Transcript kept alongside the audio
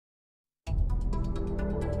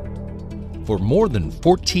For more than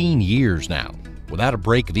 14 years now, without a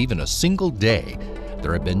break of even a single day,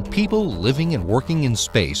 there have been people living and working in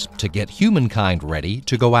space to get humankind ready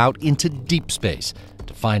to go out into deep space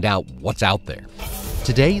to find out what's out there.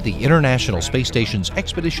 Today, the International Space Station's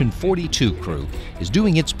Expedition 42 crew is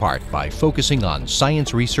doing its part by focusing on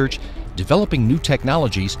science research, developing new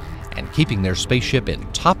technologies, and keeping their spaceship in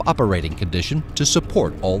top operating condition to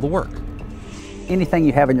support all the work. Anything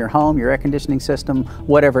you have in your home, your air conditioning system,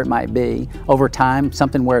 whatever it might be, over time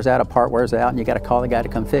something wears out, a part wears out, and you got to call the guy to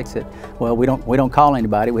come fix it. Well, we don't call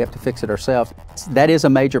anybody, we have to fix it ourselves. That is a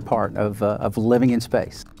major part of living in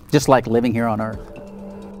space, just like living here on Earth.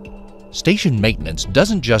 Station maintenance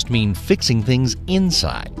doesn't just mean fixing things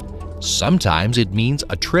inside. Sometimes it means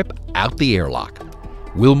a trip out the airlock.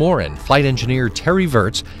 Wilmore and flight engineer Terry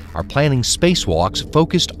Virts are planning spacewalks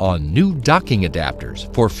focused on new docking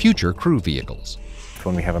adapters for future crew vehicles.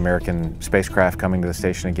 When we have American spacecraft coming to the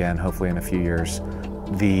station again, hopefully in a few years,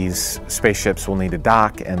 these spaceships will need to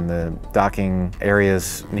dock, and the docking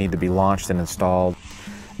areas need to be launched and installed.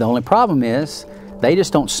 The only problem is they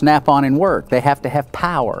just don't snap on and work. They have to have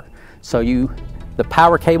power. So the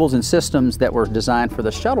power cables and systems that were designed for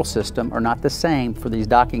the shuttle system are not the same for these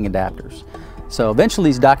docking adapters. So eventually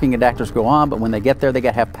these docking adapters go on, but when they get there, they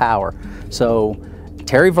got to have power. So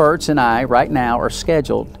Terry Virts and I right now are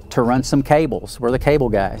scheduled to run some cables. We're the cable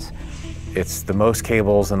guys. It's the most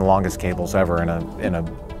cables and the longest cables ever in a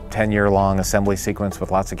 10-year-long assembly sequence with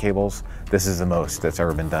lots of cables. This is the most that's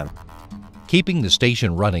ever been done. Keeping the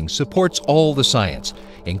station running supports all the science,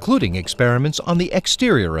 including experiments on the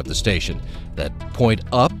exterior of the station that point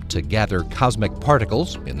up to gather cosmic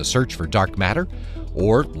particles in the search for dark matter,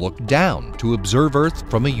 or look down to observe Earth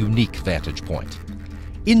from a unique vantage point.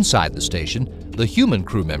 Inside the station, the human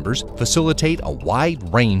crew members facilitate a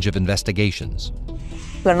wide range of investigations.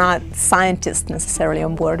 We're not scientists necessarily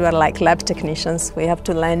on board, we're like lab technicians. We have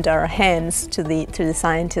to lend our hands to the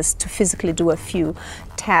scientists to physically do a few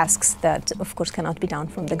tasks that of course cannot be done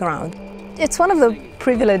from the ground. It's one of the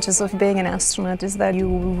privileges of being an astronaut is that you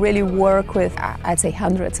really work with, I'd say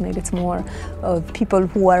hundreds, maybe it's more, of people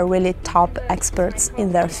who are really top experts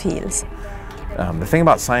in their fields. The thing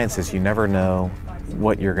about science is you never know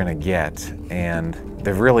what you're going to get, and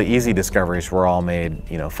the really easy discoveries were all made,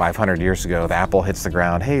 500 years ago. The apple hits the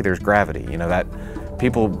ground, hey, there's gravity. That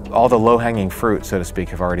people, all the low-hanging fruit, so to speak,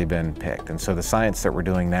 have already been picked. And so the science that we're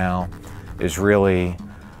doing now is really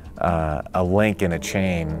a link in a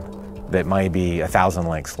chain that might be 1,000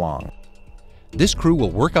 links long. This crew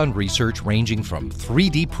will work on research ranging from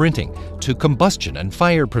 3D printing to combustion and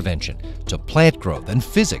fire prevention to plant growth and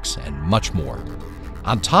physics and much more.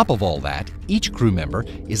 On top of all that, each crew member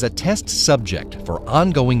is a test subject for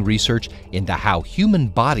ongoing research into how human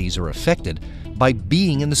bodies are affected by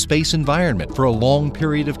being in the space environment for a long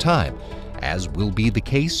period of time, as will be the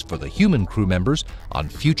case for the human crew members on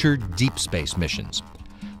future deep space missions.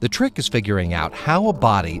 The trick is figuring out how a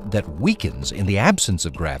body that weakens in the absence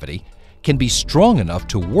of gravity can be strong enough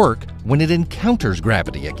to work when it encounters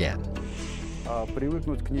gravity again.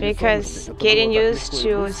 Because getting used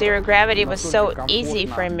to zero gravity was so easy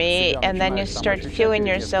for me, and then you start feeling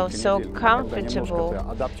yourself so comfortable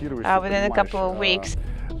within a couple of weeks.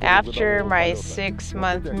 After my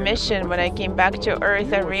 6-month mission, when I came back to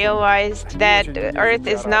Earth, I realized that Earth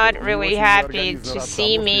is not really happy to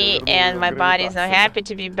see me, and my body is not happy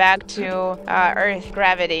to be back to Earth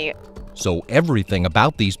gravity. So everything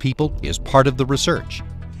about these people is part of the research.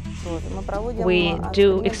 We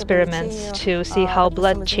do experiments to see how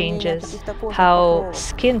blood changes, how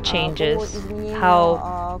skin changes,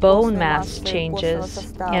 how bone mass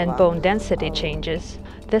changes, and bone density changes.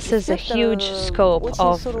 This is a huge scope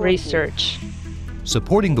of research.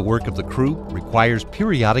 Supporting the work of the crew requires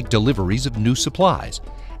periodic deliveries of new supplies,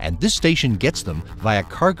 and this station gets them via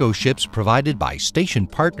cargo ships provided by station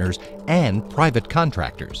partners and private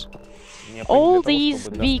contractors. All these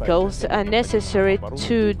vehicles are necessary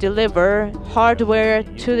to deliver hardware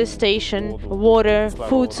to the station, water,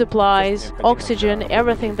 food supplies, oxygen,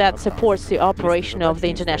 everything that supports the operation of the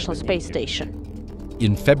International Space Station.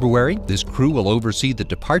 In February, this crew will oversee the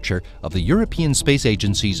departure of the European Space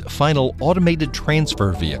Agency's final automated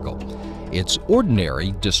transfer vehicle. Its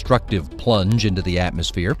ordinary destructive plunge into the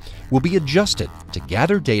atmosphere will be adjusted to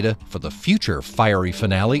gather data for the future fiery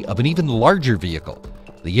finale of an even larger vehicle,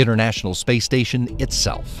 the International Space Station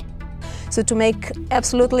itself. So to make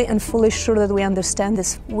absolutely and fully sure that we understand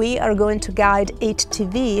this, we are going to guide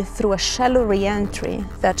HTV through a shallow re-entry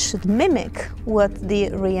that should mimic what the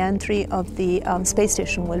re-entry of the space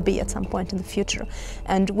station will be at some point in the future.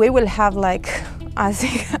 And we will have I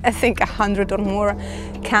think 100 or more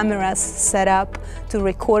cameras set up to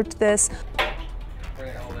record this.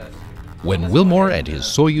 When Wilmore and his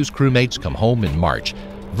Soyuz crewmates come home in March,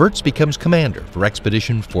 Virts becomes commander for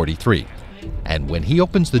Expedition 43. And when he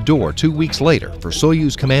opens the door 2 weeks later for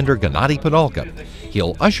Soyuz commander Gennady Padalka,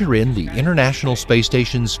 he'll usher in the International Space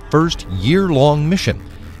Station's first year-long mission,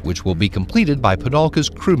 which will be completed by Padalka's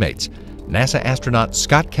crewmates, NASA astronaut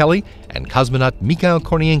Scott Kelly and cosmonaut Mikhail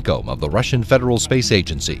Kornienko of the Russian Federal Space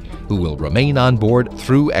Agency, who will remain on board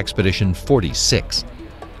through Expedition 46.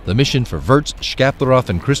 The mission for Virts, Shkaplerov,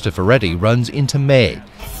 and Cristoforetti runs into May,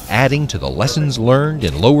 adding to the lessons learned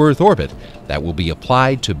in low Earth orbit that will be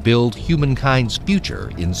applied to build humankind's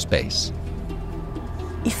future in space.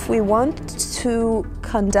 If we want to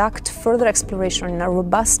conduct further exploration in a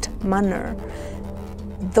robust manner,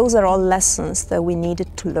 those are all lessons that we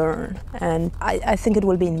needed to learn, and I think it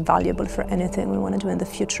will be invaluable for anything we want to do in the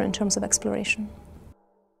future in terms of exploration.